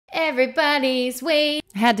Everybody's waiting.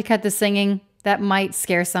 I had to cut the singing. That might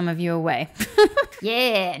scare some of you away.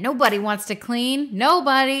 Yeah, nobody wants to clean.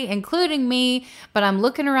 Nobody, including me. But I'm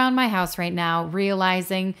looking around my house right now,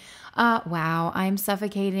 realizing, wow, I'm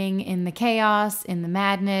suffocating in the chaos, in the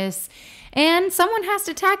madness, and someone has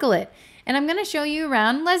to tackle it. And I'm going to show you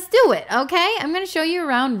around. Let's do it, okay? I'm going to show you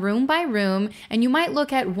around room by room, and you might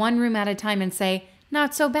look at one room at a time and say,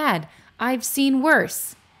 not so bad. I've seen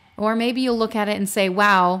worse. Or maybe you'll look at it and say,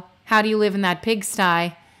 wow, how do you live in that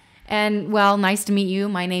pigsty? And, well, nice to meet you.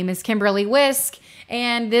 My name is Kimberly Whisk,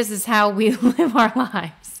 and this is how we live our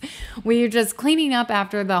lives. We are just cleaning up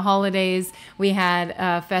after the holidays. We had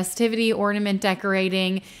festivity, ornament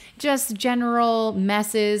decorating, just general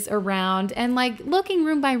messes around, and like looking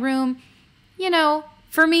room by room. You know,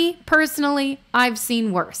 for me personally, I've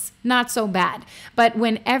seen worse. Not so bad. But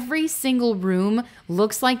when every single room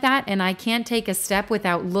looks like that and I can't take a step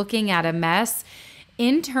without looking at a mess,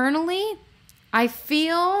 internally, I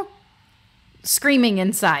feel screaming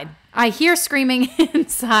inside. I hear screaming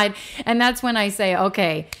inside, and that's when I say,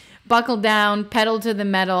 okay, buckle down, pedal to the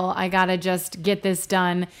metal. I gotta just get this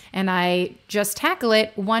done, and I just tackle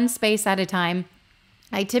it one space at a time.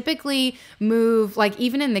 I typically move, like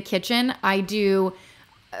even in the kitchen, I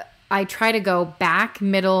try to go back,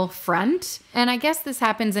 middle, front. And I guess this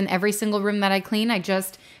happens in every single room that I clean. I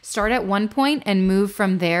just start at one point and move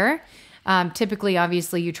from there. Typically,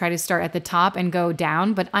 obviously, you try to start at the top and go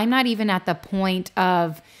down, but I'm not even at the point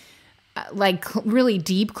of like really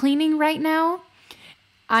deep cleaning right now.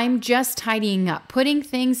 I'm just tidying up, putting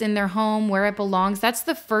things in their home where it belongs. That's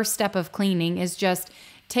the first step of cleaning, is just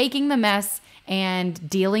taking the mess and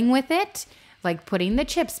dealing with it. Like putting the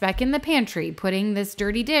chips back in the pantry, putting this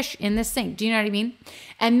dirty dish in the sink. Do you know what I mean?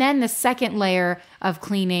 And then the second layer of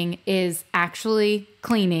cleaning is actually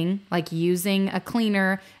cleaning, like using a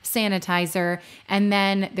cleaner, sanitizer. And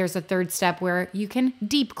then there's a third step where you can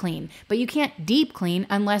deep clean. But you can't deep clean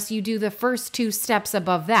unless you do the first two steps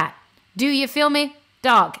above that. Do you feel me?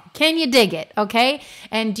 Dog, can you dig it? Okay?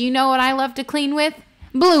 And do you know what I love to clean with?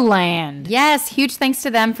 Blueland. Yes, huge thanks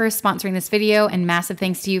to them for sponsoring this video, and massive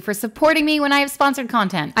thanks to you for supporting me when I have sponsored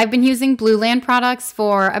content. I've been using Blueland products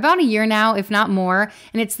for about a year now, if not more,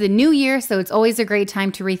 and it's the new year, so it's always a great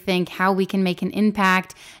time to rethink how we can make an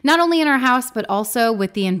impact, not only in our house, but also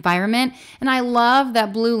with the environment. And I love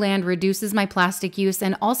that Blueland reduces my plastic use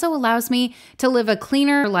and also allows me to live a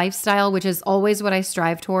cleaner lifestyle, which is always what I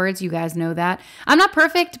strive towards. You guys know that. I'm not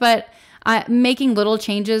perfect, but making little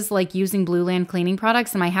changes like using Blueland cleaning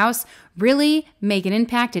products in my house really make an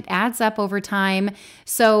impact. It adds up over time.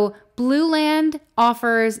 So Blueland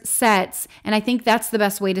offers sets, and I think that's the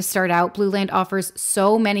best way to start out. Blueland offers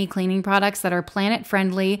so many cleaning products that are planet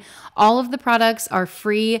friendly. All of the products are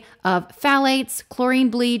free of phthalates,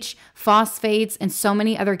 chlorine bleach, phosphates, and so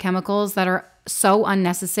many other chemicals that are so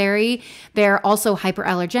unnecessary. They're also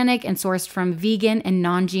hyperallergenic and sourced from vegan and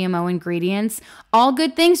non-GMO ingredients. All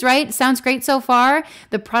good things, right? Sounds great so far.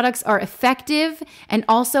 The products are effective and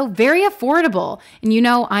also very affordable. And you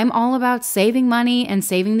know, I'm all about saving money and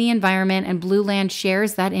saving the environment, and Blueland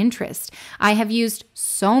shares that interest. I have used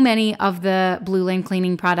so many of the Blueland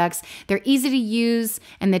cleaning products. They're easy to use,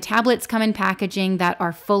 and the tablets come in packaging that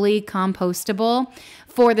are fully compostable.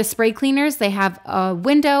 For the spray cleaners, they have a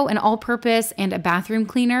window, an all-purpose, and a bathroom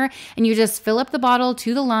cleaner, and you just fill up the bottle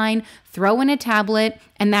to the line, throw in a tablet,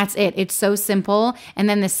 and that's it. It's so simple. And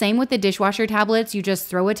then the same with the dishwasher tablets. You just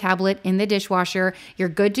throw a tablet in the dishwasher. You're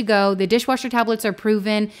good to go. The dishwasher tablets are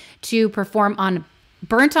proven to perform on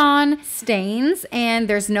burnt on stains, and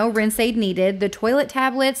there's no rinse aid needed. The toilet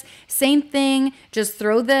tablets, same thing. Just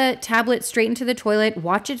throw the tablet straight into the toilet,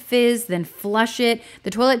 watch it fizz, then flush it. The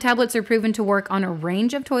toilet tablets are proven to work on a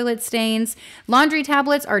range of toilet stains. Laundry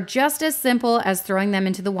tablets are just as simple as throwing them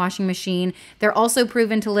into the washing machine. They're also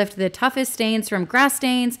proven to lift the toughest stains from grass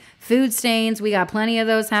stains, food stains. We got plenty of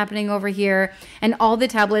those happening over here. And all the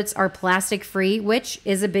tablets are plastic free, which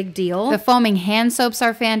is a big deal. The foaming hand soaps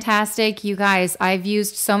are fantastic. You guys, I've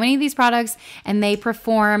used so many of these products and they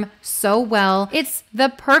perform so well. It's the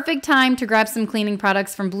perfect time to grab some cleaning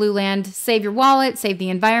products from Blueland. Save your wallet, save the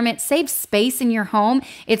environment, save space in your home.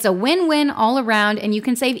 It's a win-win all around, and you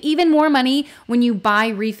can save even more money when you buy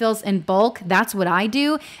refills in bulk. That's what I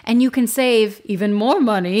do. And you can save even more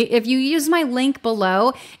money if you use my link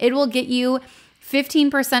below. It will get you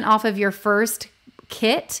 15% off of your first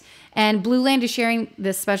kit. And Blueland is sharing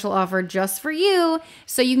this special offer just for you,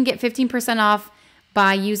 so you can get 15% off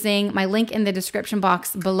by using my link in the description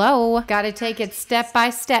box below. Gotta take it step by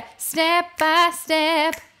step, step by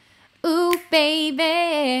step. Ooh,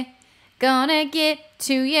 baby, gonna get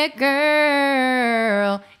to you,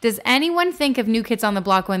 girl. Does anyone think of New Kids on the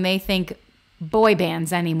Block when they think boy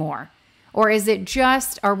bands anymore? Or is it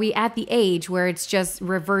just, are we at the age where it's just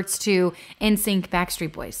reverts to NSYNC,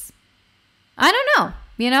 Backstreet Boys? I don't know.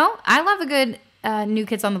 You know, I love a good New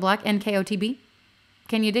Kids on the Block, NKOTB.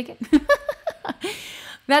 Can you dig it?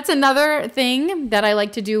 That's another thing that I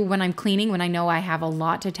like to do when I'm cleaning, when I know I have a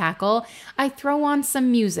lot to tackle. I throw on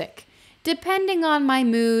some music. Depending on my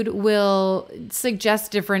mood, will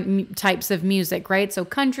suggest different types of music, right? So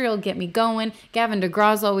country will get me going. Gavin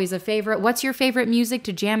DeGraw's always a favorite. What's your favorite music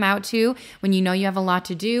to jam out to when you know you have a lot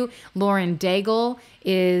to do? Lauren Daigle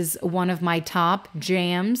is one of my top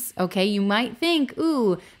jams. Okay, you might think,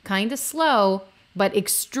 ooh, kind of slow, but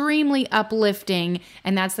extremely uplifting.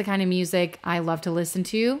 And that's the kind of music I love to listen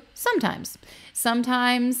to sometimes.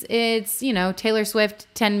 Sometimes it's, you know, Taylor Swift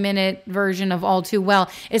 10-minute version of All Too Well,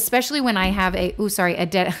 especially when I have I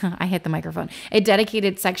hit the microphone, a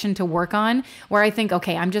dedicated section to work on where I think,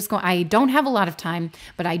 okay, I don't have a lot of time,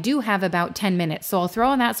 but I do have about 10 minutes. So I'll throw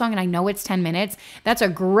on that song and I know it's 10 minutes. That's a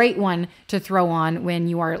great one to throw on when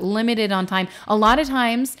you are limited on time. A lot of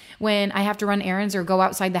times when I have to run errands or go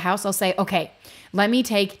outside the house, I'll say, okay, let me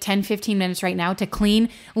take 10, 15 minutes right now to clean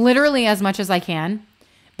literally as much as I can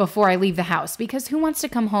before I leave the house, because who wants to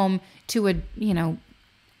come home to a, you know,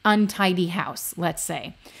 untidy house, let's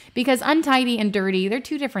say, because untidy and dirty, they're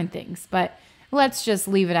two different things, but let's just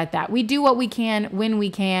leave it at that. We do what we can when we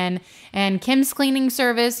can. And Kim's Cleaning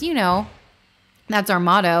Service, you know, that's our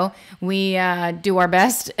motto. We do our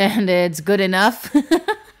best and it's good enough.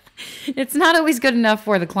 It's not always good enough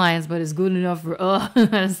for the clients, but it's good enough for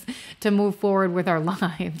us to move forward with our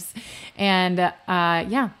lives. And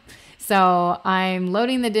yeah. So I'm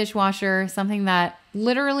loading the dishwasher, something that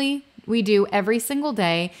literally we do every single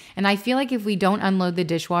day. And I feel like if we don't unload the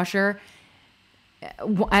dishwasher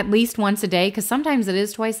at least once a day, because sometimes it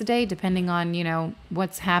is twice a day, depending on, you know,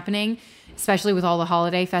 what's happening, especially with all the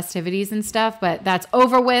holiday festivities and stuff. But that's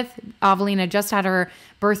over with. Avelina just had her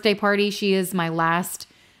birthday party. She is my last,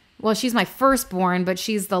 well, she's my firstborn, but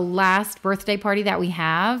she's the last birthday party that we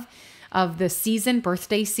have of the season,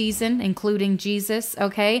 birthday season, including Jesus,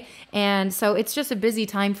 okay? And so it's just a busy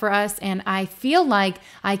time for us, and I feel like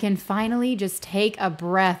I can finally just take a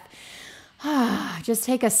breath, just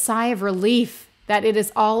take a sigh of relief that it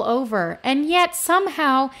is all over, and yet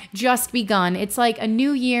somehow just begun. It's like a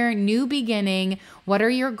new year, new beginning. What are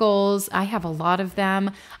your goals? I have a lot of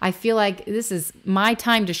them. I feel like this is my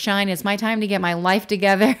time to shine. It's my time to get my life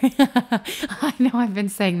together. I know I've been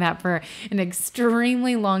saying that for an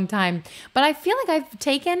extremely long time, but I feel like I've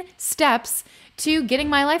taken steps to getting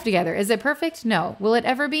my life together. Is it perfect? No. Will it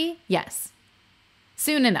ever be? Yes.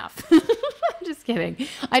 Soon enough. Just kidding.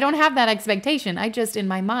 I don't have that expectation. I just, in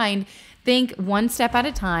my mind, think one step at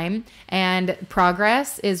a time, and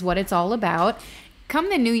progress is what it's all about.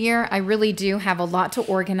 Come the new year, I really do have a lot to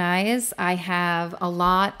organize. I have a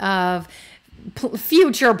lot of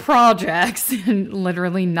future projects, and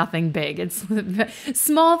literally nothing big. It's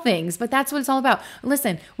small things, but that's what it's all about.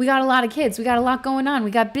 Listen, we got a lot of kids. We got a lot going on.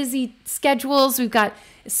 We got busy schedules. We've got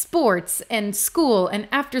sports and school and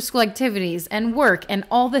after school activities and work and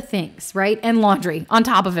all the things, right? And laundry on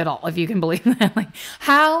top of it all, if you can believe that. Like,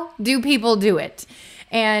 how do people do it?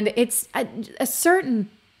 And it's a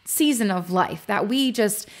certain season of life that we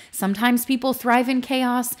just, sometimes people thrive in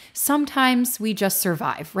chaos. Sometimes we just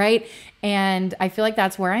survive, right? And I feel like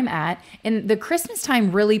that's where I'm at. And the Christmas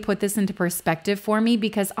time really put this into perspective for me,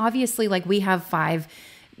 because obviously, like, we have 5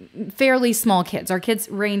 fairly small kids. Our kids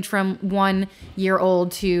range from 1 year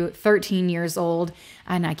old to 13 years old.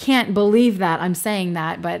 And I can't believe that I'm saying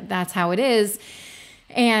that, but that's how it is.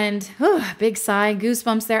 And big sigh,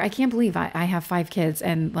 goosebumps there. I can't believe I have 5 kids,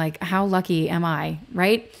 and like, how lucky am I,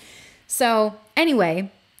 right? So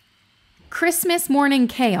anyway, Christmas morning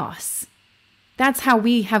chaos. That's how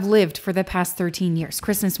we have lived for the past 13 years.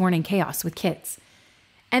 Christmas morning chaos with kids.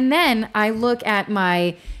 And then I look at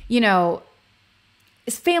my,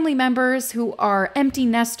 family members who are empty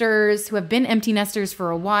nesters, who have been empty nesters for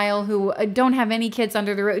a while, who don't have any kids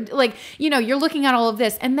under the roof. Like, you're looking at all of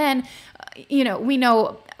this. And then, we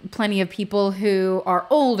know plenty of people who are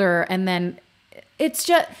older, and then it's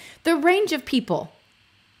just the range of people.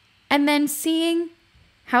 And then seeing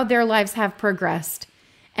how their lives have progressed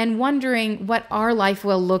and wondering what our life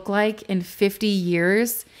will look like in 50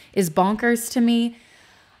 years is bonkers to me.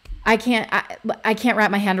 I can't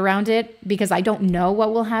wrap my hand around it, because I don't know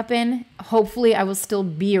what will happen. Hopefully I will still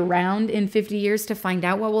be around in 50 years to find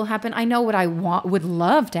out what will happen. I know what I would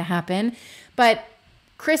love to happen, but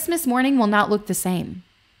Christmas morning will not look the same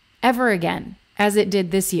ever again as it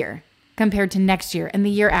did this year. compared to next year and the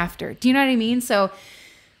year after. Do you know what I mean? So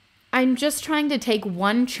I'm just trying to take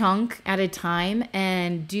one chunk at a time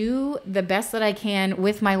and do the best that I can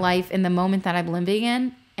with my life in the moment that I'm living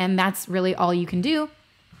in. And that's really all you can do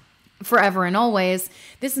forever and always.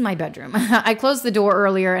 This is my bedroom. I closed the door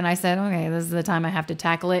earlier and I said, okay, this is the time I have to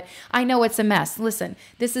tackle it. I know it's a mess. Listen,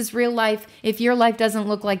 this is real life. If your life doesn't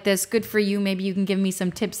look like this, good for you. Maybe you can give me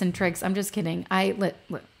some tips and tricks. I'm just kidding.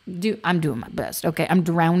 I'm doing my best. Okay. I'm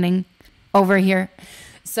drowning over here.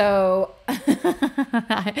 So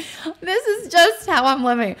this is just how I'm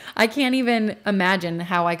living. I can't even imagine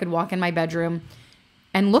how I could walk in my bedroom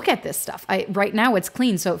and look at this stuff. Right now it's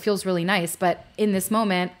clean, so it feels really nice. But in this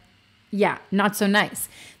moment, yeah, not so nice.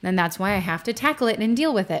 Then that's why I have to tackle it and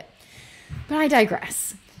deal with it. But I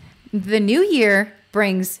digress. The new year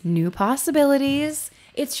brings new possibilities.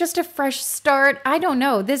 It's just a fresh start. I don't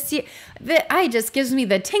know. This year, it just gives me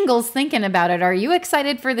the tingles thinking about it. Are you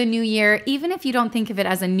excited for the new year? Even if you don't think of it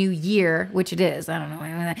as a new year, which it is. I don't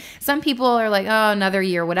know. Some people are like, oh, another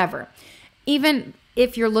year, whatever. Even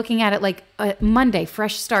if you're looking at it like a Monday,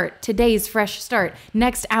 fresh start. Today's fresh start.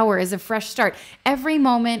 Next hour is a fresh start. Every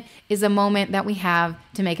moment is a moment that we have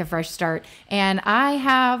to make a fresh start. And I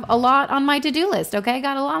have a lot on my to-do list, okay? I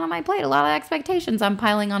got a lot on my plate, a lot of expectations I'm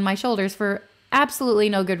piling on my shoulders for absolutely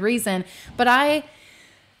no good reason. But I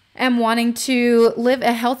am wanting to live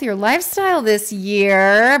a healthier lifestyle this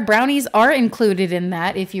year. Brownies are included in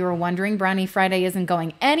that. If you were wondering, Brownie Friday isn't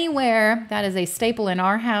going anywhere. That is a staple in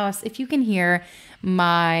our house. If you can hear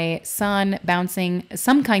my son bouncing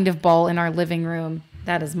some kind of ball in our living room,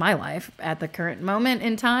 that is my life at the current moment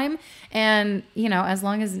in time. And, you know, as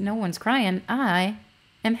long as no one's crying, I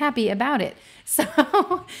am happy about it. So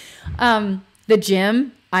the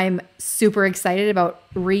gym, I'm super excited about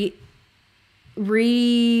what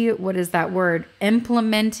is that word?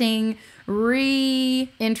 Implementing,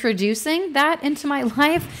 reintroducing that into my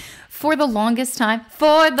life. For the longest time,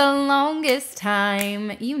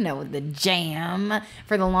 you know the jam.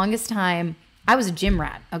 For the longest time, I was a gym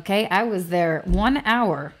rat, okay? I was there 1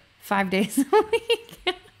 hour, 5 days a week.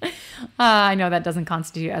 I know that doesn't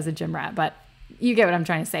constitute as a gym rat, but you get what I'm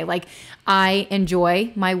trying to say. Like, I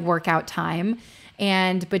enjoy my workout time.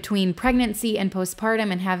 And between pregnancy and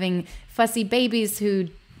postpartum and having fussy babies who,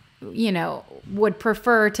 you know, would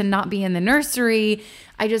prefer to not be in the nursery,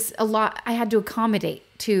 I had to accommodate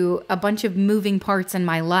to a bunch of moving parts in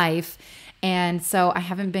my life. And so I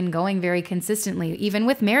haven't been going very consistently. Even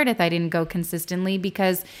with Meredith, I didn't go consistently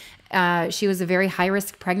because she was a very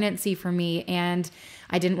high-risk pregnancy for me, and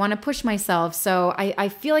I didn't want to push myself. So I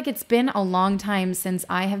feel like it's been a long time since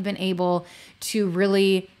I have been able to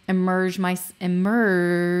really immerse myself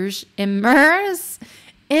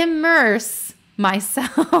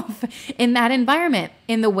in that environment,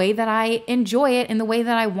 in the way that I enjoy it, in the way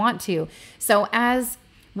that I want to. So as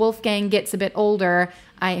Wolfgang gets a bit older,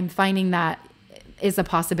 I am finding that is a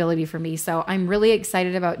possibility for me. So I'm really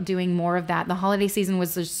excited about doing more of that. The holiday season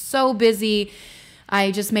was just so busy.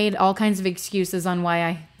 I just made all kinds of excuses on why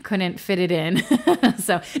I couldn't fit it in.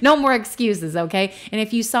 So no more excuses, okay? And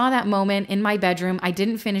if you saw that moment in my bedroom, I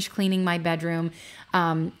didn't finish cleaning my bedroom.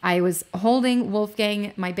 I was holding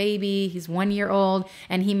Wolfgang, my baby. He's 1 year old,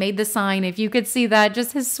 and he made the sign. If you could see that,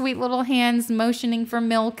 just his sweet little hands motioning for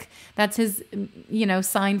milk. That's his,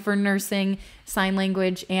 sign for nursing, sign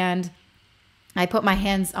language. And I put my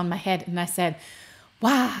hands on my head and I said,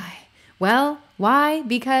 why? Well, why?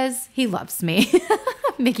 Because he loves me.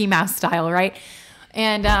 Mickey Mouse style, right?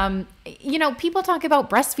 And, people talk about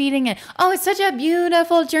breastfeeding and, oh, it's such a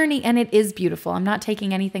beautiful journey. And it is beautiful. I'm not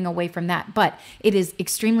taking anything away from that, but it is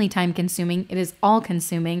extremely time consuming. It is all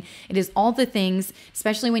consuming. It is all the things,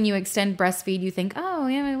 especially when you extend breastfeed, you think, oh,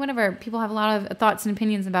 yeah, whatever. People have a lot of thoughts and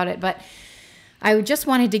opinions about it, but I just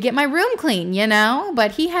wanted to get my room clean,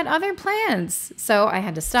 but he had other plans. So I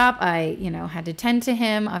had to stop. I, had to tend to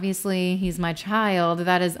him. Obviously, he's my child.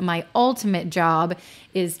 That is my ultimate job,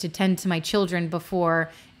 is to tend to my children before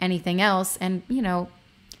anything else. And,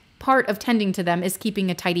 part of tending to them is keeping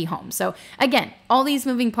a tidy home. So again, all these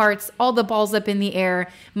moving parts, all the balls up in the air,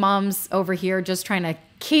 mom's over here just trying to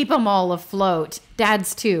keep them all afloat.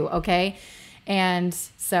 Dad's too, okay? And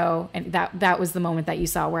that was the moment that you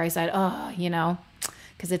saw where I said, oh,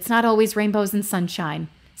 because it's not always rainbows and sunshine.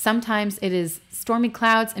 Sometimes it is stormy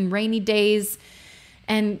clouds and rainy days,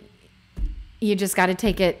 and you just got to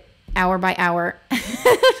take it hour by hour.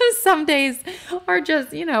 Some days are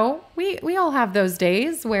just, we all have those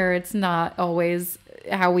days where it's not always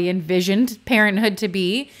how we envisioned parenthood to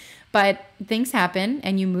be, but things happen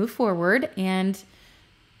and you move forward, and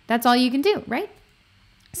that's all you can do, right?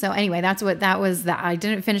 So anyway, that was that. I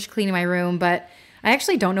didn't finish cleaning my room, but I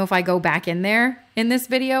actually don't know if I go back in there in this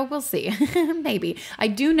video. We'll see. Maybe. I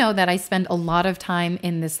do know that I spend a lot of time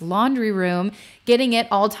in this laundry room getting it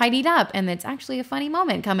all tidied up. And it's actually a funny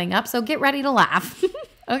moment coming up. So get ready to laugh.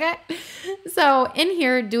 Okay. So in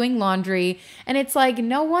here doing laundry, and it's like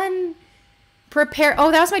no one prepared.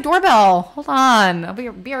 Oh, that was my doorbell. Hold on. I'll be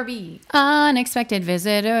BRB. Unexpected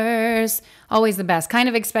visitors. Always the best. Kind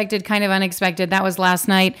of expected, kind of unexpected. That was last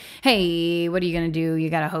night. Hey, what are you going to do? You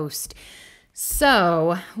got a host.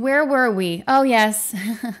 So where were we? Oh, yes.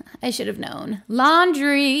 I should have known.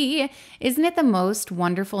 Laundry. Isn't it the most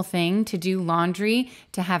wonderful thing to do laundry,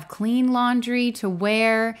 to have clean laundry, to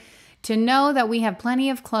wear, to know that we have plenty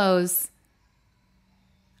of clothes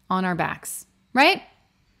on our backs, right?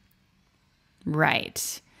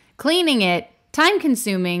 Right. Cleaning it, time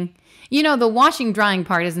consuming. You know, the washing, drying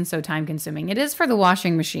part isn't so time consuming. It is for the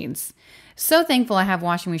washing machines. So thankful I have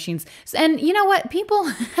washing machines. And you know what? People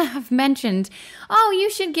have mentioned, oh, you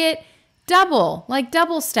should get double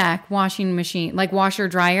stack washing machine, like washer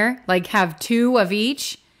dryer, like have 2 of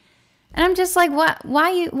each. And I'm just like, what?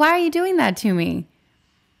 Why are you doing that to me?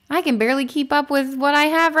 I can barely keep up with what I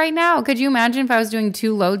have right now. Could you imagine if I was doing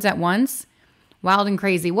 2 loads at once? Wild and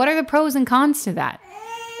crazy. What are the pros and cons to that?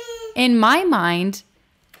 In my mind,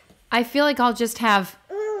 I feel like I'll just have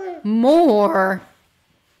more.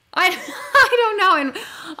 I don't know.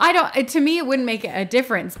 And to me, it wouldn't make a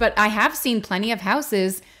difference. But I have seen plenty of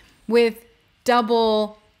houses with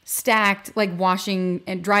double stacked like washing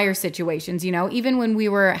and dryer situations. You know, even when we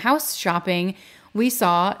were house shopping, we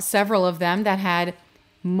saw several of them that had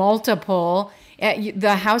multiple.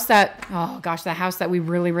 The house that, oh gosh, the house that we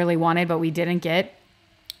really, really wanted, but we didn't get,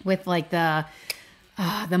 with like the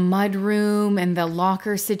mud room and the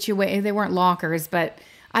locker situation. They weren't lockers, but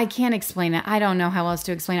I can't explain it. I don't know how else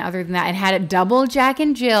to explain it other than that. It had a double Jack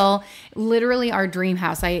and Jill, literally our dream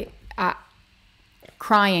house.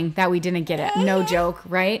 Crying that we didn't get it. No joke,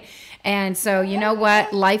 right? And so, you know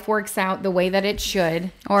what? Life works out the way that it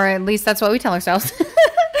should, or at least that's what we tell ourselves.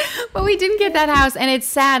 But we didn't get that house, and it's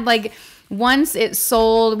sad. Like, once it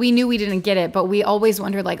sold, we knew we didn't get it, but we always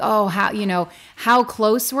wondered, like, oh, how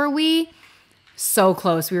close were we? So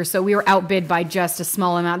close. We were outbid by just a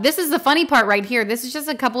small amount. This is the funny part right here. This is just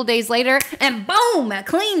a couple days later, and boom,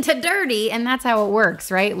 clean to dirty. And that's how it works,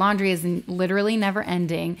 right? Laundry is literally never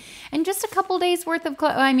ending. And just a couple days worth of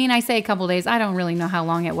clothes. I mean, I say a couple days. I don't really know how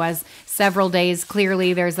long it was. Several days.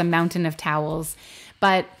 Clearly, there's a mountain of towels.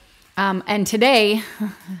 But, and today,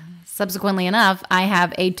 subsequently enough, I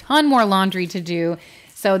have a ton more laundry to do.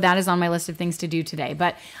 So that is on my list of things to do today.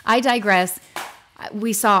 But I digress.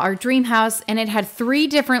 We saw our dream house, and it had 3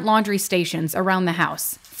 different laundry stations around the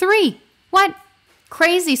house. 3. What?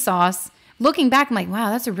 Crazy sauce. Looking back, I'm like,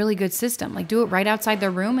 wow, that's a really good system. Like, do it right outside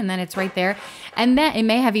their room, and then it's right there. And then it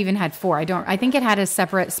may have even had 4. I think it had a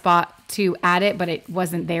separate spot to add it, but it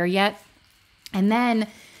wasn't there yet. And then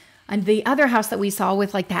the other house that we saw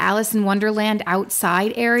with like the Alice in Wonderland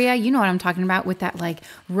outside area, you know what I'm talking about, with that like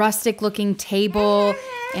rustic looking table.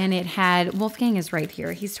 And it had, Wolfgang is right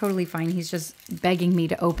here. He's totally fine. He's just begging me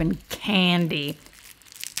to open candy.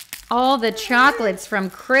 All the chocolates from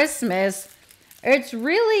Christmas. It's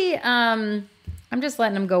really, I'm just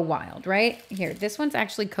letting them go wild, right? Here, this one's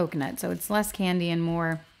actually coconut, so it's less candy and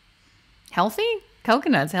more healthy.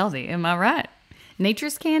 Coconut's healthy, am I right?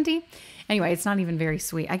 Nature's candy. Anyway, it's not even very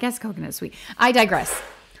sweet. I guess coconut's sweet. I digress.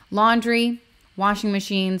 Laundry, washing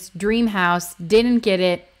machines, dream house, didn't get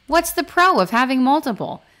it. What's the pro of having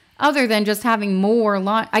multiple? Other than just having more,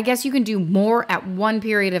 I guess you can do more at one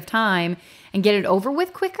period of time and get it over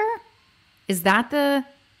with quicker? Is that the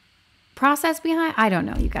process behind? I don't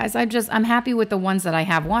know, you guys. I'm happy with the ones that I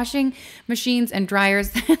have. Washing machines and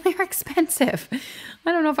dryers, they're expensive.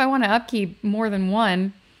 I don't know if I want to upkeep more than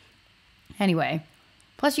one. Anyway.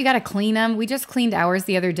 Plus, you got to clean them. We just cleaned ours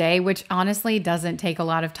the other day, which honestly doesn't take a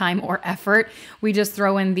lot of time or effort. We just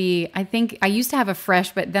throw in I think I used to have a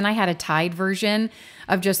fresh, but then I had a Tide version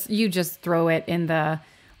of you just throw it in the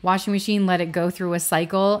washing machine, let it go through a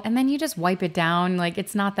cycle, and then you just wipe it down. Like,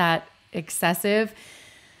 it's not that excessive.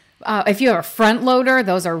 If you have a front loader,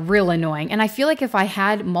 those are real annoying. And I feel like if I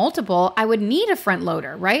had multiple, I would need a front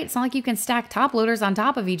loader, right? It's not like you can stack top loaders on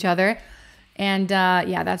top of each other. And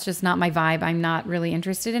yeah, that's just not my vibe. I'm not really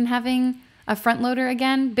interested in having a front loader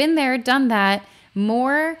again. Been there, done that.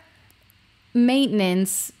 More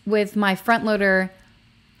maintenance with my front loader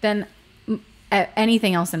than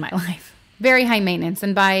anything else in my life. Very high maintenance.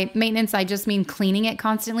 And by maintenance, I just mean cleaning it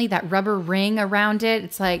constantly. That rubber ring around it.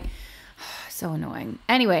 It's like, so annoying.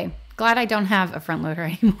 Anyway, glad I don't have a front loader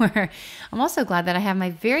anymore. I'm also glad that I have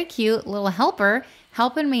my very cute little helper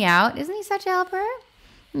helping me out. Isn't he such a helper?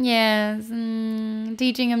 Yes,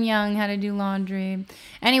 teaching him young how to do laundry.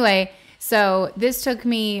 Anyway, so this took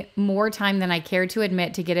me more time than I care to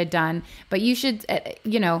admit to get it done. But you should,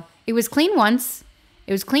 it was clean once,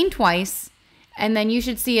 it was clean twice, and then you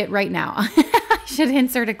should see it right now. I should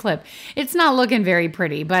insert a clip. It's not looking very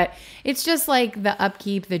pretty, but it's just like the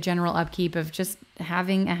upkeep, the general upkeep of just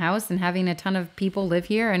having a house and having a ton of people live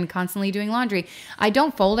here and constantly doing laundry. I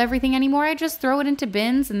don't fold everything anymore. I just throw it into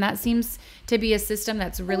bins, and that seems to be a system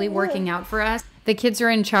that's really working out for us. The kids are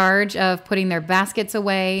in charge of putting their baskets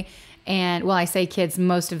away. And well, I say kids,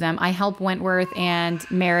 most of them. I help Wentworth and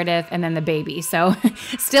Meredith and then the baby. So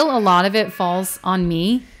still a lot of it falls on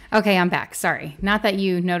me. Okay, I'm back. Sorry. Not that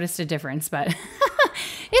you noticed a difference, but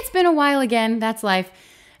it's been a while again. That's life.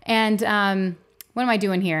 And what am I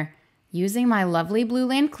doing here? Using my lovely Blue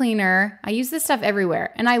Land cleaner. I use this stuff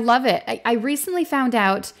everywhere, and I love it. I recently found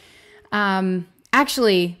out,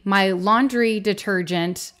 actually, my laundry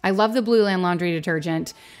detergent, I love the Blue Land laundry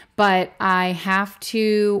detergent, but I have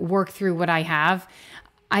to work through what I have.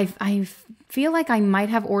 I feel like I might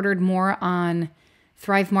have ordered more on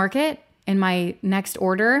Thrive Market in my next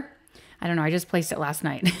order. I don't know. I just placed it last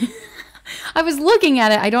night. I was looking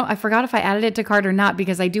at it. I forgot if I added it to cart or not,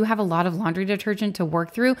 because I do have a lot of laundry detergent to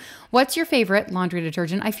work through. What's your favorite laundry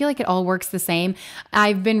detergent? I feel like it all works the same.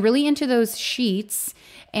 I've been really into those sheets,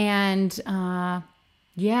 and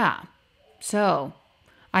yeah. So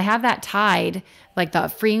I have that Tide, like the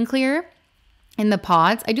Free and Clear in the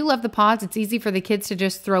pods. I do love the pods. It's easy for the kids to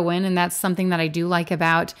just throw in, and that's something that I do like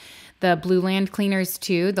about the Blue Land cleaners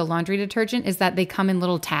too, the laundry detergent, is that they come in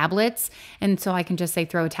little tablets. And so I can just say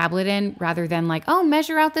throw a tablet in rather than like, oh,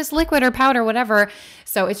 measure out this liquid or powder, whatever.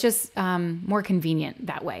 So it's just more convenient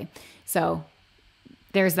that way. So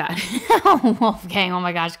there's that. Oh, Wolfgang, oh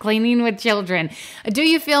my gosh, cleaning with children. Do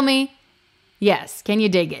you feel me? Yes. Can you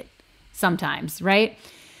dig it? Sometimes, right?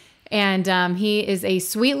 And he is a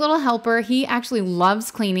sweet little helper. He actually loves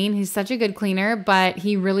cleaning. He's such a good cleaner, but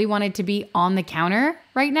he really wanted to be on the counter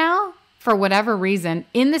right now for whatever reason.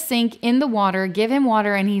 In the sink, in the water, give him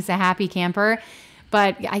water, and he's a happy camper.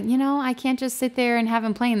 But, I can't just sit there and have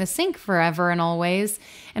him play in the sink forever and always.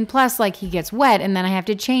 And plus, like, he gets wet, and then I have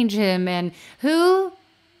to change him. And who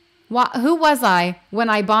was I when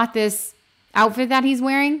I bought this outfit that he's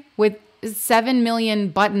wearing with 7 million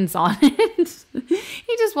buttons on it?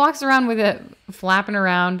 He just walks around with it flapping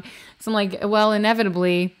around. So I'm like, well,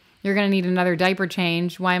 inevitably, you're going to need another diaper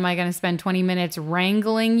change. Why am I going to spend 20 minutes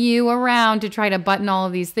wrangling you around to try to button all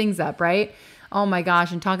of these things up, right? Oh my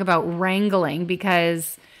gosh, and talk about wrangling,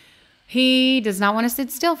 because he does not want to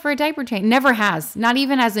sit still for a diaper change. Never has. Not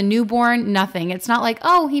even as a newborn, nothing. It's not like,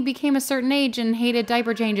 oh, he became a certain age and hated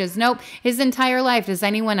diaper changes. Nope. His entire life. Does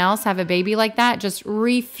anyone else have a baby like that? Just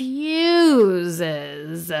refuses.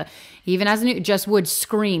 Even as just would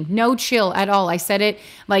scream. No chill at all. I said it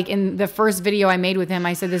like in the first video I made with him.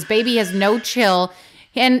 I said, this baby has no chill.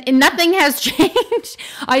 And nothing has changed.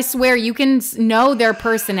 I swear you can know their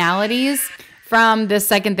personalities from the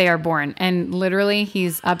second they are born. And literally,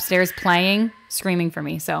 he's upstairs playing, screaming for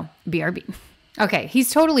me. So, BRB. Okay, he's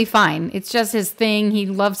totally fine. It's just his thing. He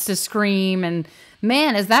loves to scream. And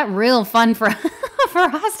man, is that real fun for, for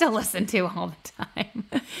us to listen to all the time.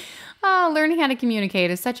 Oh, learning how to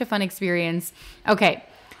communicate is such a fun experience. Okay,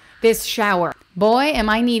 this shower. Boy, am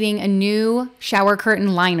I needing a new shower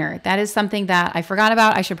curtain liner. That is something that I forgot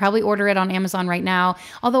about. I should probably order it on Amazon right now.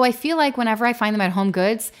 Although I feel like whenever I find them at Home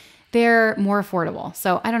Goods, they're more affordable.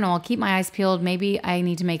 So I don't know. I'll keep my eyes peeled. Maybe I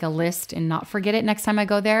need to make a list and not forget it next time I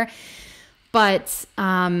go there. But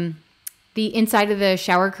the inside of the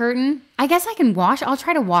shower curtain, I guess I can wash. I'll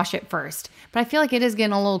try to wash it first. But I feel like it is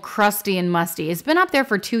getting a little crusty and musty. It's been up there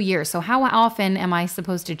for 2 years. So how often am I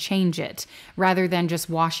supposed to change it rather than just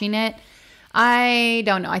washing it? I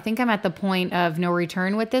don't know. I think I'm at the point of no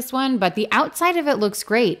return with this one, but the outside of it looks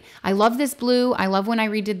great. I love this blue. I love when I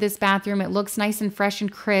redid this bathroom. It looks nice and fresh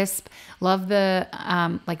and crisp. Love the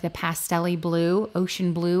like the pastel-y blue,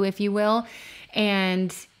 ocean blue, if you will.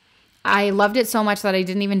 And I loved it so much that I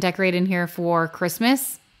didn't even decorate in here for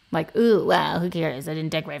Christmas. Like, ooh, wow, who cares? I didn't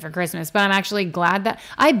decorate for Christmas. But I'm actually glad that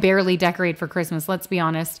I barely decorate for Christmas, let's be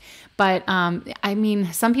honest. But I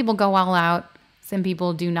mean, some people go all out. Some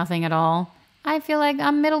people do nothing at all. I feel like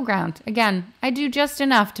I'm middle ground. Again, I do just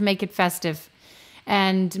enough to make it festive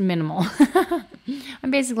and minimal.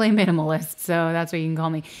 I'm basically a minimalist, so that's what you can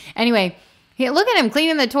call me. Anyway, look at him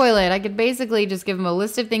cleaning the toilet. I could basically just give him a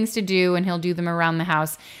list of things to do, and he'll do them around the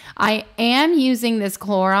house. I am using this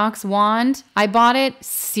Clorox wand. I bought it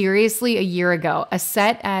seriously a year ago. A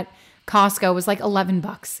set at Costco was like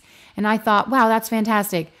 $11. And I thought, wow, that's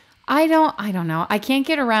fantastic. I don't know. I can't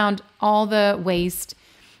get around all the waste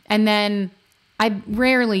And then I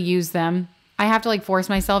rarely use them. I have to like force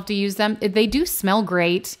myself to use them. They do smell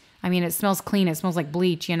great. I mean, it smells clean. It smells like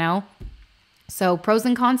bleach, you know? So pros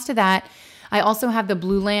and cons to that. I also have the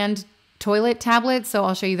Blue Land toilet tablet, so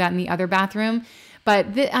I'll show you that in the other bathroom. But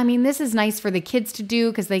I mean, this is nice for the kids to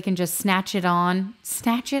do because they can just snap it on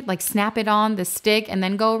the stick and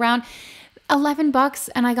then go around. $11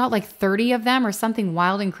 and I got like 30 of them or something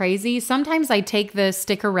wild and crazy. Sometimes I take the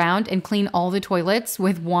stick around and clean all the toilets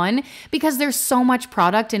with one because there's so much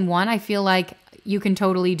product in one. I feel like you can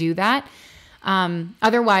totally do that.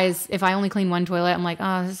 Otherwise, if I only clean one toilet, I'm like,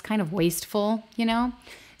 oh, this is kind of wasteful, you know?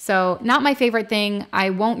 So not my favorite thing. I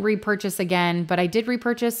won't repurchase again, but I did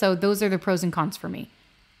repurchase. So those are the pros and cons for me.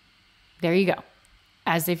 There you go.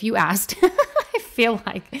 As if you asked. I feel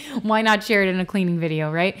like, why not share it in a cleaning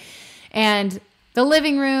video, right? And the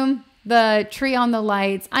living room, the tree on the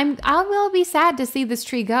lights, I will be sad to see this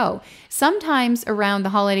tree go. Sometimes around the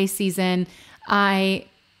holiday season, I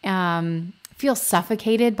feel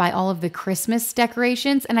suffocated by all of the Christmas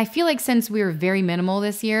decorations. And I feel like since we were very minimal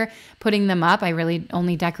this year, putting them up, I really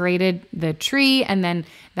only decorated the tree and then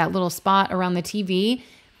that little spot around the TV.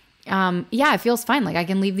 Yeah, it feels fine. Like I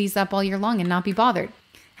can leave these up all year long and not be bothered.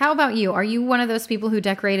 How about you? Are you one of those people who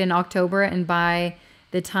decorate in October and by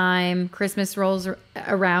the time Christmas rolls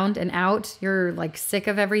around and out, you're like sick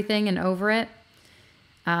of everything and over it?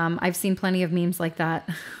 I've seen plenty of memes like that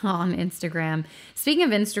on Instagram. Speaking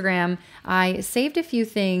of Instagram, I saved a few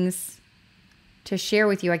things to share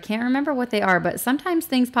with you. I can't remember what they are, but sometimes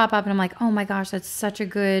things pop up and I'm like, oh my gosh, that's such a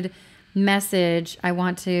good message. I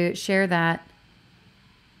want to share that.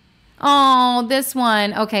 Oh, this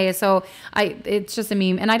one. Okay, so it's just a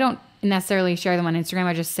meme and I don't necessarily share them on Instagram.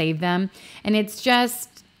 I just save them. And it's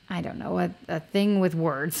just, I don't know, a thing with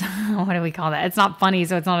words. What do we call that? It's not funny,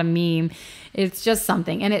 so it's not a meme. It's just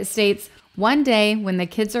something. And it states, one day when the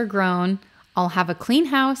kids are grown, I'll have a clean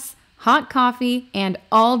house, hot coffee, and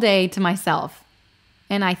all day to myself.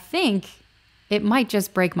 And I think it might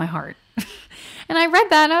just break my heart. And I read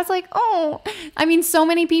that and I was like, oh, I mean, so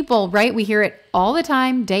many people, right? We hear it all the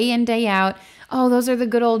time, day in, day out. Oh, those are the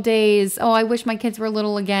good old days. Oh, I wish my kids were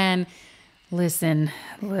little again. Listen,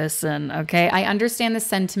 okay? I understand the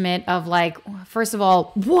sentiment of like, first of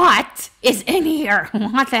all, what is in here?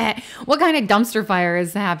 What the heck? What kind of dumpster fire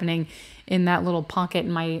is happening in that little pocket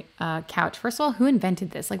in my couch? First of all, who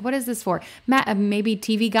invented this? Like, what is this for? Maybe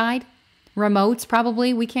TV guide? Remotes,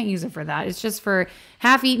 probably. We can't use it for that. It's just for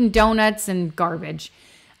half-eaten donuts and garbage.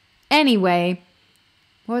 Anyway,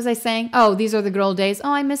 what was I saying? Oh, these are the good old days.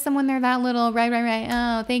 Oh, I miss them when they're that little. Right.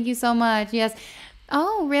 Oh, thank you so much. Yes.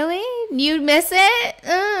 Oh, really? You miss it?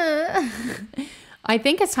 I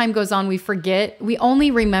think as time goes on, we forget. We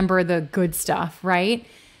only remember the good stuff, right?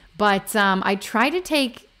 But I try to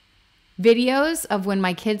take videos of when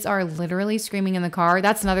my kids are literally screaming in the car.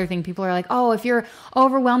 That's another thing. People are like, oh, if you're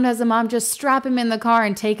overwhelmed as a mom, just strap him in the car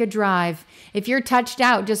and take a drive. If you're touched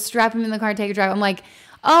out, just strap him in the car and take a drive. I'm like,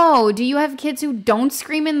 oh, do you have kids who don't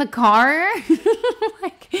scream in the car?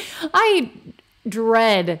 Like, I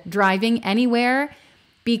dread driving anywhere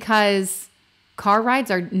because car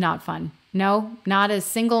rides are not fun. No, not a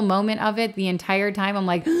single moment of it the entire time. I'm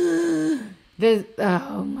like,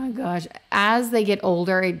 oh my gosh. As they get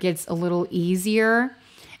older, it gets a little easier.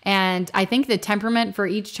 And I think the temperament for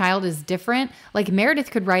each child is different. Like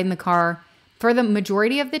Meredith could ride in the car for the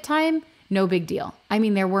majority of the time. No big deal. I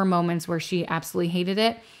mean, there were moments where she absolutely hated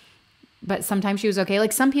it, but sometimes she was okay.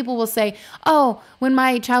 Like some people will say, oh, when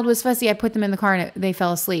my child was fussy, I put them in the car and they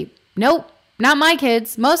fell asleep. Nope. Not my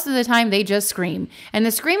kids. Most of the time they just scream and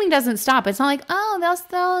the screaming doesn't stop. It's not like, oh,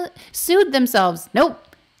 they'll soothe themselves. Nope.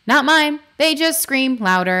 Not mine. They just scream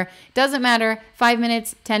louder. Doesn't matter. 5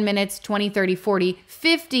 minutes, 10 minutes, 20, 30, 40,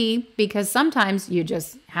 50, because sometimes you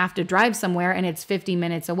just have to drive somewhere and it's 50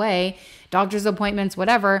 minutes away, doctor's appointments,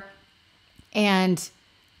 whatever. And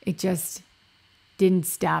it just didn't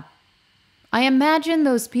stop. I imagine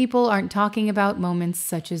those people aren't talking about moments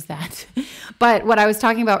such as that. But what I was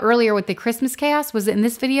talking about earlier with the Christmas chaos, was it in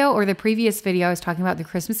this video or the previous video? I was talking about the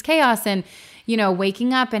Christmas chaos and, you know,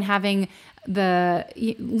 waking up and having the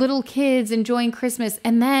little kids enjoying Christmas.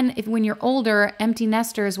 And then when you're older, empty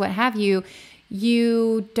nesters, what have you,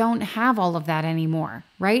 you don't have all of that anymore,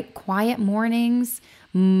 right? Quiet mornings,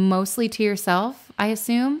 mostly to yourself, I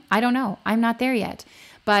assume. I don't know. I'm not there yet.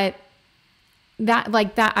 But that,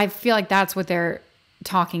 I feel like that's what they're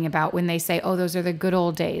talking about when they say, oh, those are the good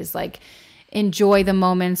old days. Like, enjoy the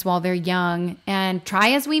moments while they're young and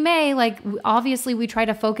try as we may. Like, obviously we try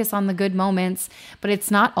to focus on the good moments, but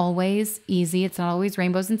it's not always easy. It's not always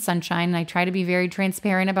rainbows and sunshine. And I try to be very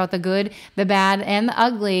transparent about the good, the bad, and the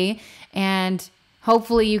ugly. And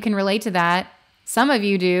Hopefully you can relate to that. Some of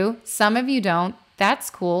you do, some of you don't.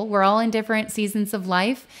 That's cool. We're all in different seasons of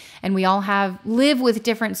life and we all live with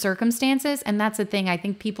different circumstances. And that's the thing. I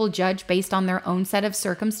think people judge based on their own set of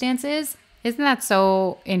circumstances. Isn't that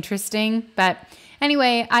so interesting? But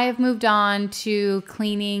anyway, I have moved on to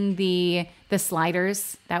cleaning the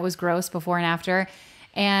sliders. That was gross before and after.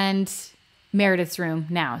 And Meredith's room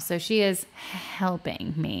now. So she is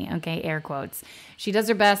helping me. Okay, air quotes. She does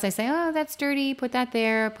her best. I say, oh, that's dirty. Put that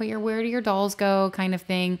there. Where do your dolls go? Kind of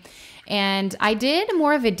thing. And I did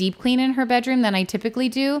more of a deep clean in her bedroom than I typically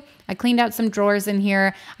do. I cleaned out some drawers in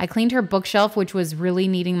here. I cleaned her bookshelf, which was really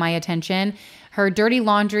needing my attention. Her dirty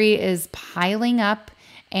laundry is piling up.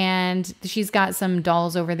 And she's got some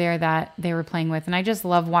dolls over there that they were playing with. And I just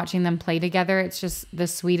love watching them play together. It's just the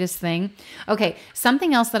sweetest thing. Okay,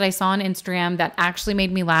 something else that I saw on Instagram that actually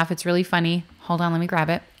made me laugh. It's really funny. Hold on, let me grab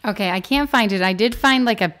it. Okay, I can't find it. I did find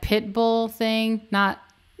like a pit bull thing. Not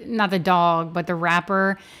the dog, but the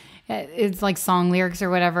rapper. It's like song lyrics or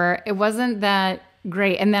whatever. It wasn't that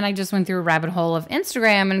great. And then I just went through a rabbit hole of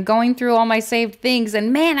Instagram and going through all my saved things.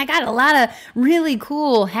 And man, I got a lot of really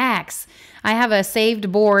cool hacks. I have a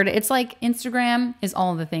saved board. It's like Instagram is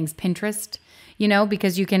all the things. Pinterest,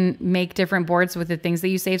 because you can make different boards with the things that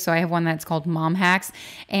you save. So I have one that's called Mom Hacks.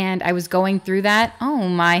 And I was going through that. Oh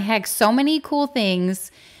my heck. So many cool things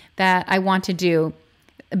that I want to do.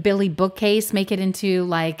 Billy bookcase, make it into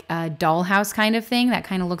like a dollhouse kind of thing. That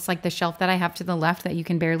kind of looks like the shelf that I have to the left that you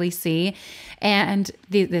can barely see. And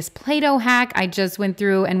this Play-Doh hack, I just went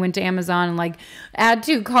through and went to Amazon and like add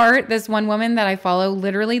to cart. This one woman that I follow,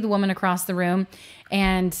 literally the woman across the room,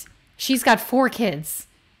 and she's got 4 kids.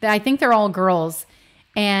 I think they're all girls.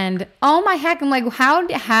 And oh my heck, I'm like,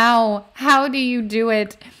 how do you do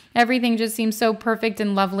it? Everything just seems so perfect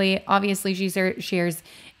and lovely. Obviously, she shares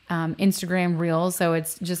Instagram reels, so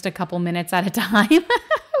it's just a couple minutes at a time,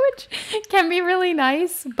 which can be really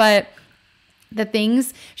nice. But the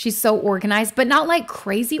things, she's so organized, but not like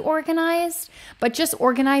crazy organized, but just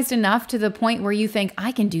organized enough to the point where you think,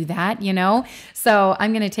 I can do that, So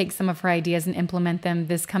I'm going to take some of her ideas and implement them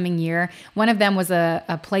this coming year. One of them was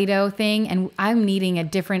a Play-Doh thing, and I'm needing a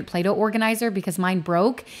different Play-Doh organizer because mine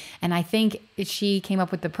broke, and I think she came up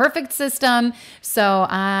with the perfect system. So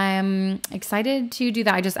I'm excited to do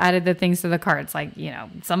that. I just added the things to the carts, like,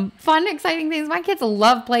 some fun, exciting things. My kids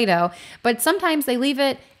love Play-Doh, but sometimes they leave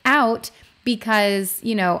it out because,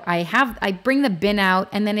 I bring the bin out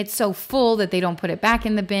and then it's so full that they don't put it back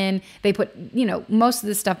in the bin. They put, most of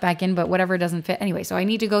the stuff back in, but whatever doesn't fit. Anyway, so I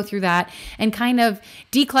need to go through that and kind of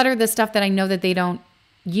declutter the stuff that I know that they don't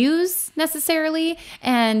use necessarily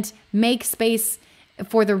and make space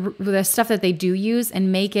for the stuff that they do use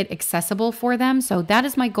and make it accessible for them. So that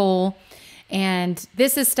is my goal. And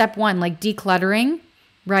this is step 1, like decluttering,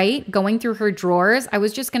 right? Going through her drawers. I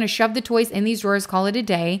was just going to shove the toys in these drawers, call it a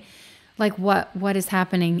day. Like what is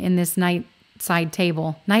happening in this bedside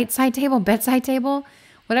table,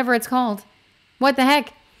 whatever it's called. What the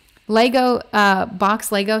heck? Lego,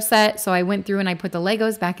 box Lego set. So I went through and I put the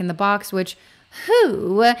Legos back in the box, which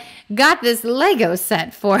who got this Lego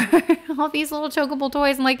set for all these little chokeable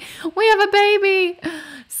toys? I'm like, we have a baby.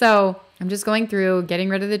 So I'm just going through, getting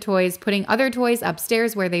rid of the toys, putting other toys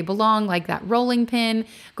upstairs where they belong, like that rolling pin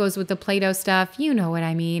goes with the Play-Doh stuff. You know what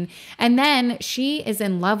I mean. And then she is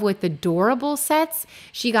in love with the Doorable sets.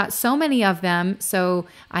 She got so many of them. So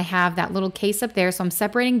I have that little case up there. So I'm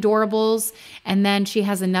separating Doorables. And then she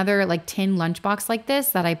has another like tin lunchbox like this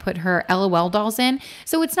that I put her LOL dolls in.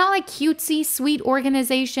 So it's not like cutesy, sweet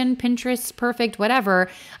organization, Pinterest, perfect,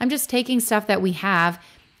 whatever. I'm just taking stuff that we have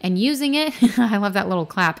and using it. I love that little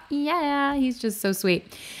clap. Yeah, he's just so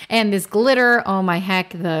sweet. And this glitter, oh my heck,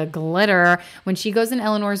 the glitter. When she goes in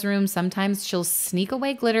Eleanor's room, sometimes she'll sneak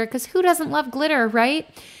away glitter because who doesn't love glitter, right?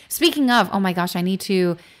 Speaking of, oh my gosh, I need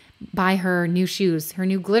to buy her new shoes, her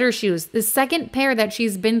new glitter shoes. The second pair that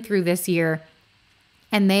she's been through this year,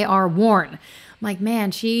 and they are worn. I'm like, man,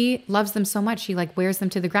 she loves them so much. She like wears them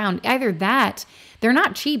to the ground. Either that, they're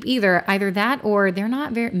not cheap either. Either that or they're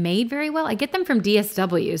not made very well. I get them from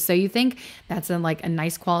DSW. So you think that's like a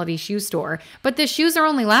nice quality shoe store. But the shoes are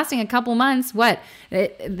only lasting a couple months. What?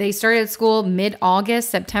 They started school mid-August,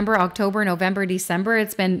 September, October, November, December.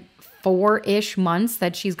 It's been 4-ish months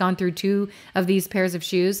that she's gone through 2 of these pairs of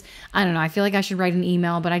shoes. I don't know. I feel like I should write an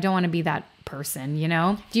email, but I don't want to be that person,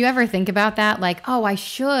 Do you ever think about that? Like, oh, I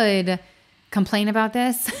should complain about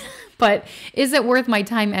this, but is it worth my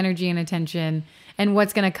time, energy, and attention? And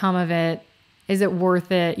what's going to come of it? Is it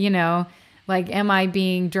worth it? Like, am I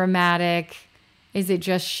being dramatic? Is it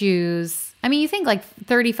just shoes? I mean, you think like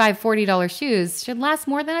 $35, $40 shoes should last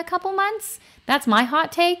more than a couple months? That's my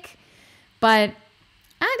hot take. But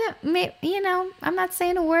I'm not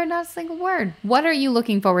saying a word, not a single word. What are you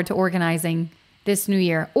looking forward to organizing this new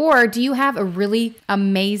year? Or do you have a really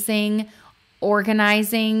amazing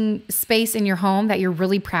organizing space in your home that you're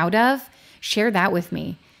really proud of? Share that with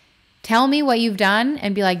me. Tell me what you've done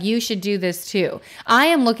and be like, you should do this too. I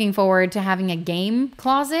am looking forward to having a game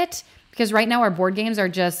closet because right now our board games are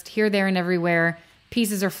just here, there, and everywhere.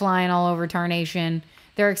 Pieces are flying all over Tarnation.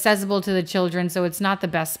 They're accessible to the children, so it's not the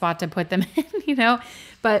best spot to put them in,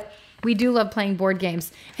 But we do love playing board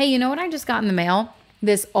games. Hey, you know what I just got in the mail?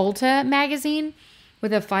 This Ulta magazine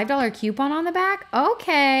with a $5 coupon on the back.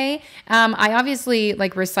 Okay. I obviously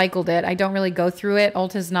recycled it. I don't really go through it.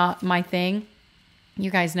 Ulta's not my thing.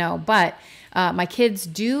 You guys know. But my kids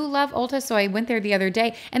do love Ulta, so I went there the other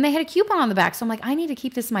day, and they had a coupon on the back. So I'm like, I need to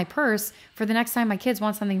keep this in my purse for the next time my kids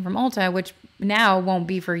want something from Ulta, which now won't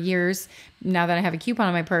be for years now that I have a coupon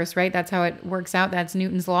in my purse, right? That's how it works out. That's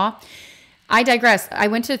Newton's law. I digress. I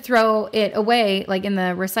went to throw it away, in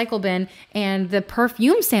the recycle bin, and the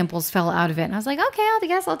perfume samples fell out of it. And I was like, okay, I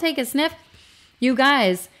guess I'll take a sniff. You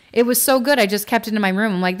guys, it was so good. I just kept it in my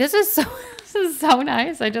room. I'm like, this is so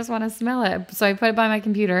nice. I just want to smell it. So I put it by my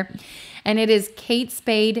computer, and it is Kate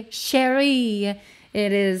Spade Chérie.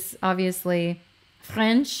 It is obviously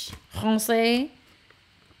Francais.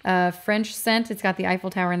 French scent. It's got the Eiffel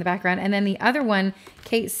Tower in the background. And then the other one,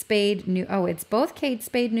 Kate Spade it's both Kate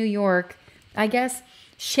Spade New York. I guess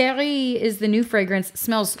Chérie is the new fragrance.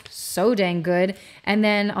 Smells so dang good. And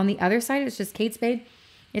then on the other side, it's just Kate Spade.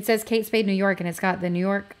 It says Kate Spade New York, and it's got the New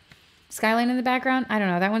York skyline in the background. I don't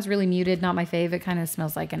know. That one's really muted. Not my fave. It kind of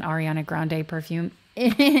smells like an Ariana Grande perfume,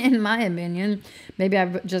 in my opinion. Maybe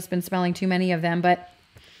I've just been smelling too many of them. But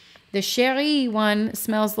the Chérie one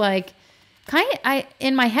smells like...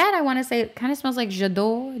 in my head, I want to say it kind of smells like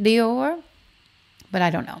Dior, but I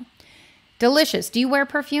don't know. Delicious. Do you wear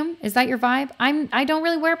perfume? Is that your vibe? I don't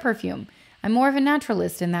really wear perfume. I'm more of a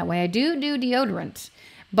naturalist in that way. I do deodorant,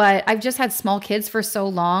 but I've just had small kids for so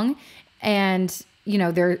long, and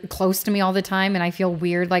they're close to me all the time, and I feel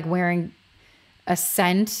weird wearing a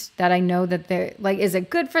scent that I know that they're is it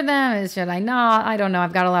good for them? Should I not? I don't know.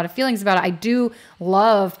 I've got a lot of feelings about it. I do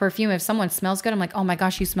love perfume. If someone smells good, I'm like, oh my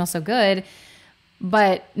gosh, you smell so good.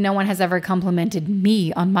 But no one has ever complimented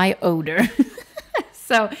me on my odor.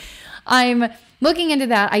 So I'm looking into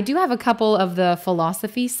that. I do have a couple of the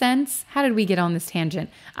philosophy scents. How did we get on this tangent?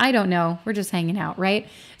 I don't know. We're just hanging out, right?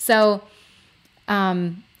 So,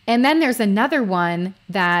 and then there's another one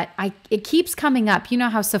that it keeps coming up. You know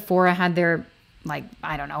how Sephora had their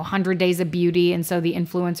 100 Days of Beauty. And so the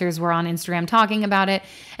influencers were on Instagram talking about it.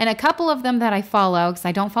 And a couple of them that I follow, because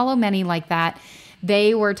I don't follow many like that,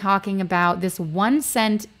 they were talking about this one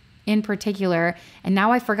scent in particular. And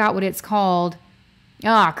now I forgot what it's called.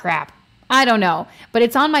 Oh, crap. I don't know. But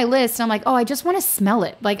it's on my list. And I'm like, oh, I just want to smell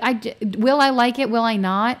it. Will I like it? Will I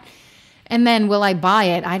not? And then will I buy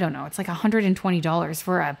it? I don't know. It's $120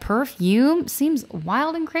 for a perfume. Seems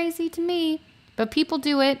wild and crazy to me. But people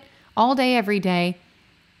do it all day, every day.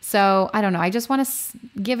 So I don't know. I just want to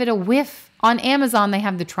give it a whiff. On Amazon, they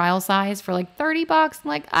have the trial size for $30. I'm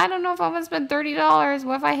like, I don't know if I'm going to spend $30.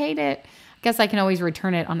 What if I hate it? I guess I can always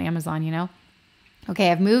return it on Amazon,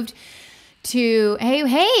 Okay, I've moved to, hey,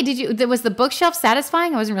 was the bookshelf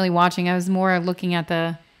satisfying? I wasn't really watching. I was more looking at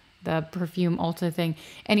the perfume Ulta thing.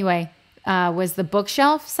 Anyway, was the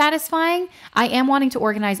bookshelf satisfying? I am wanting to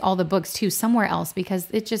organize all the books too somewhere else because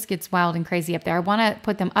it just gets wild and crazy up there. I want to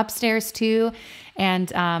put them upstairs too.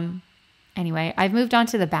 And anyway, I've moved on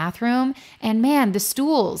to the bathroom, and man, the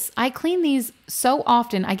stools, I clean these so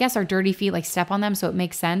often. I guess our dirty feet step on them, so it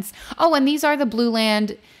makes sense. Oh, and these are the Blue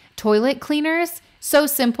Land toilet cleaners. So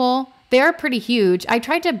simple. They're pretty huge. I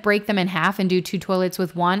tried to break them in half and do 2 toilets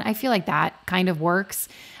with one. I feel like that kind of works.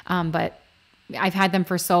 But I've had them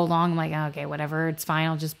for so long. I'm like, okay, whatever. It's fine.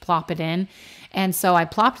 I'll just plop it in. And so I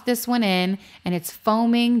plopped this one in, and it's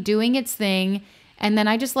foaming, doing its thing. And then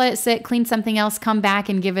I just let it sit, clean something else, come back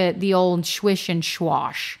and give it the old swish and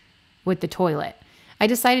swash with the toilet. I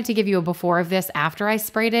decided to give you a before of this after I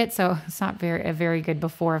sprayed it. So it's not a very good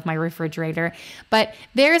before of my refrigerator. But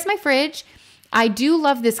there's my fridge. I do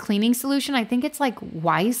love this cleaning solution. I think it's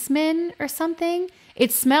Weissman or something. The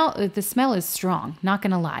smell is strong, not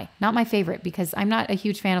going to lie. Not my favorite because I'm not a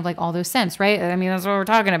huge fan of all those scents, right? I mean, that's what we're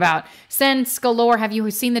talking about. Scents galore. Have you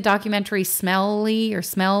seen the documentary Smelly or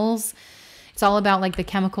Smells? It's all about the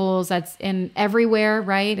chemicals that's in everywhere,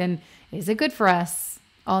 right? And is it good for us?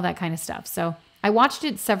 All that kind of stuff. So I watched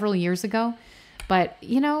it several years ago, but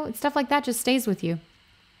stuff like that just stays with you.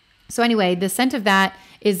 So anyway, the scent of that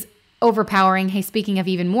is overpowering. Hey, speaking of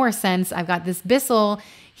even more scents, I've got this Bissell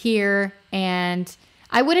here, and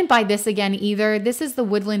I wouldn't buy this again either. This is the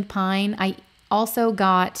woodland pine. I also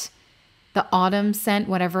got the autumn scent,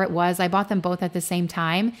 whatever it was. I bought them both at the same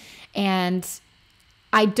time, and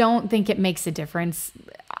I don't think it makes a difference.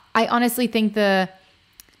 I honestly think the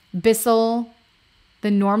Bissell,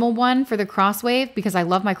 the normal one for the Crosswave, because I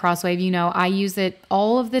love my Crosswave, you know, I use it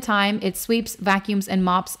all of the time. It sweeps, vacuums, and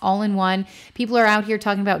mops all in one. People are out here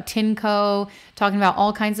talking about Tinco, talking about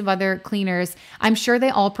all kinds of other cleaners. I'm sure they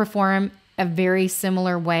all perform a very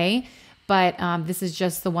similar way, but this is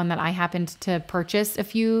just the one that I happened to purchase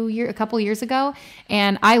a couple years ago,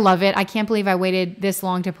 and I love it. I can't believe I waited this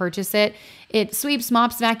long to purchase it. It sweeps,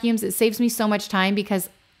 mops, vacuums. It saves me so much time because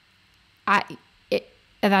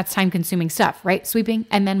that's time-consuming stuff, right? Sweeping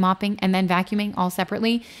and then mopping and then vacuuming all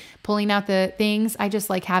separately, pulling out the things. I just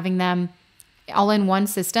like having them all in one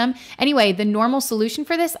system. Anyway, the normal solution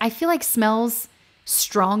for this, I feel like smells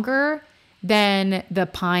stronger than the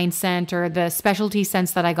pine scent or the specialty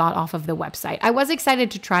scents that I got off of the website. I was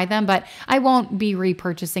excited to try them, but I won't be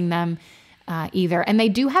repurchasing them either. And they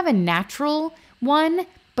do have a natural one,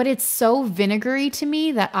 but it's so vinegary to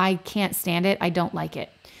me that I can't stand it. I don't like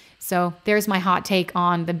it. So there's my hot take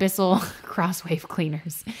on the Bissell Crosswave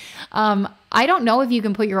cleaners. I don't know if you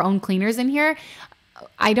can put your own cleaners in here.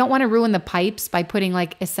 I don't want to ruin the pipes by putting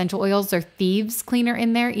like essential oils or thieves cleaner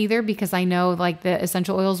in there either, because I know like the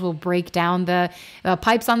essential oils will break down the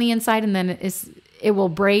pipes on the inside, and then it will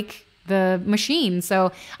break the machine.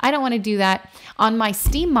 So I don't want to do that. On my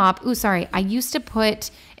steam mop, I used to put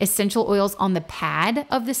essential oils on the pad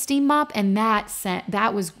of the steam mop, and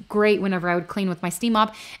that was great whenever I would clean with my steam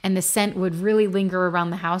mop, and the scent would really linger around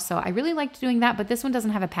the house. So I really liked doing that, but this one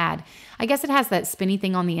doesn't have a pad. I guess it has that spinny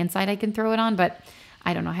thing on the inside I can throw it on, but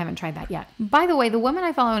I don't know. I haven't tried that yet. By the way, the woman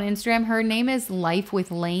I follow on Instagram, her name is Life with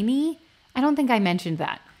Lainee. I don't think I mentioned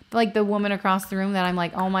that. Like the woman across the room that I'm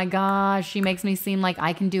like, oh my gosh, she makes me seem like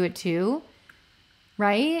I can do it too.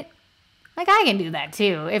 Right? Like I can do that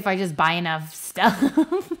too if I just buy enough stuff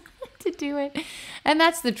to do it. And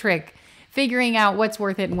that's the trick. Figuring out what's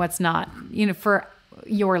worth it and what's not, you know, for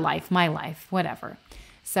your life, my life, whatever.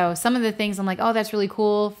 So some of the things I'm like, oh, that's really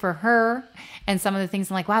cool for her. And some of the things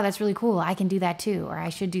I'm like, wow, that's really cool. I can do that too. Or I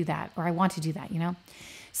should do that. Or I want to do that, you know?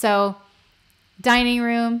 So dining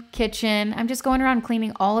room, kitchen. I'm just going around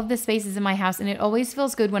cleaning all of the spaces in my house. And it always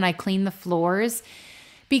feels good when I clean the floors,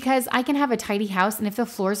 because I can have a tidy house, and if the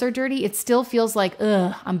floors are dirty, it still feels like,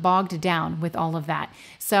 ugh, I'm bogged down with all of that.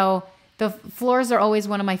 So the floors are always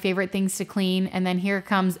one of my favorite things to clean. And then here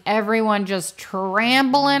comes everyone just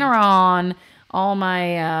trampling around all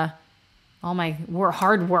my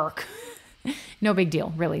hard work. No big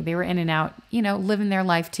deal, really. They were in and out, you know, living their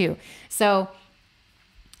life too. So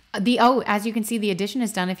as you can see, the addition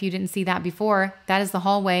is done. If you didn't see that before, that is the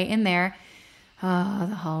hallway in there. Oh,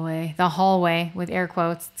 the hallway with air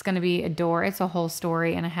quotes. It's going to be a door. It's a whole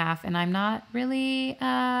story and a half. And I'm not really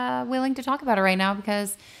willing to talk about it right now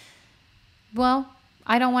because, well,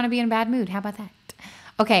 I don't want to be in a bad mood. How about that?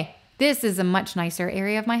 Okay. This is a much nicer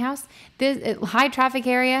area of my house. High traffic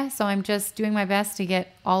area. So I'm just doing my best to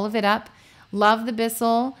get all of it up. Love the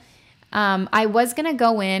Bissell. I was going to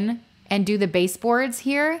go in and do the baseboards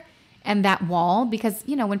here and that wall, because,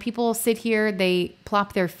 you know, when people sit here, they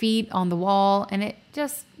plop their feet on the wall and it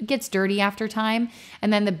just gets dirty after time.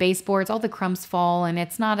 And then the baseboards, all the crumbs fall, and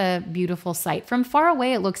it's not a beautiful sight. From far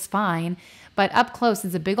away, it looks fine, but up close,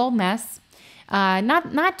 it's a big old mess.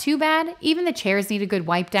 Not too bad. Even the chairs need a good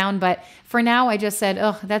wipe down, but for now I just said,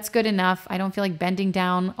 oh, that's good enough. I don't feel like bending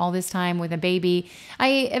down all this time with a baby.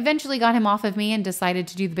 I eventually got him off of me and decided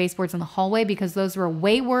to do the baseboards in the hallway because those were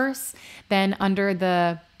way worse than under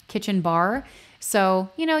the kitchen bar. So,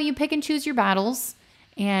 you know, you pick and choose your battles,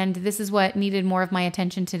 and this is what needed more of my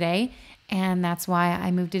attention today. And that's why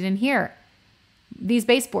I moved it in here. These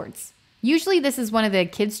baseboards. Usually this is one of the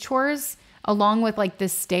kids' chores, along with like the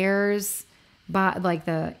stairs, but like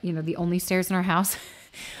the only stairs in our house.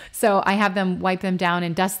 So I have them wipe them down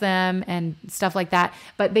and dust them and stuff like that.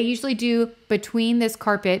 But they usually do between this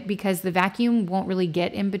carpet because the vacuum won't really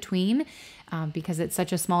get in between because it's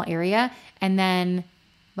such a small area. And then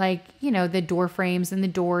like, you know, the door frames and the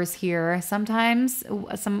doors here. Sometimes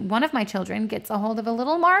one of my children gets a hold of a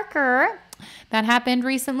little marker. That happened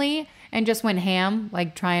recently and just went ham,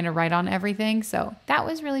 like trying to write on everything. So that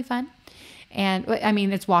was really fun. And I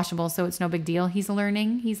mean, it's washable, so it's no big deal. He's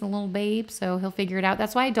learning. He's a little babe, so he'll figure it out.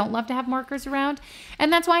 That's why I don't love to have markers around.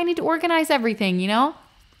 And that's why I need to organize everything, you know?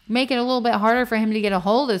 Make it a little bit harder for him to get a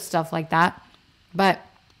hold of stuff like that. But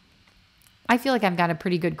I feel like I've got a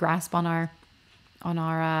pretty good grasp on our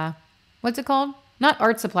what's it called? Not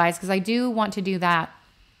art supplies, because I do want to do that.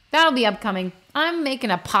 That'll be upcoming. I'm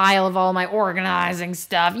making a pile of all my organizing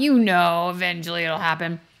stuff. You know, eventually it'll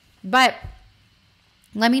happen. But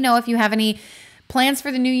let me know if you have any plans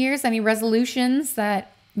for the New Year's, any resolutions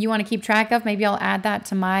that you want to keep track of. Maybe I'll add that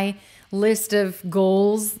to my list of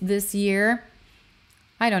goals this year.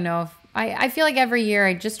 I don't know. I feel like every year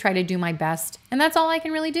I just try to do my best, and that's all I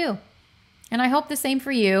can really do. And I hope the same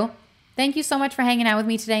for you. Thank you so much for hanging out with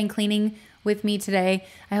me today and cleaning with me today.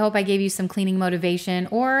 I hope I gave you some cleaning motivation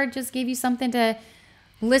or just gave you something to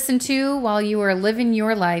listen to while you are living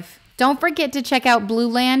your life. Don't forget to check out Blue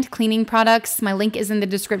Land cleaning products. My link is in the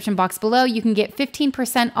description box below. You can get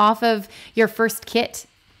 15% off of your first kit.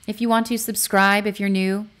 If you want to subscribe, if you're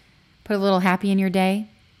new, put a little happy in your day.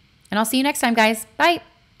 And I'll see you next time, guys. Bye.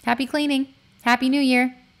 Happy cleaning. Happy New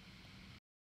Year.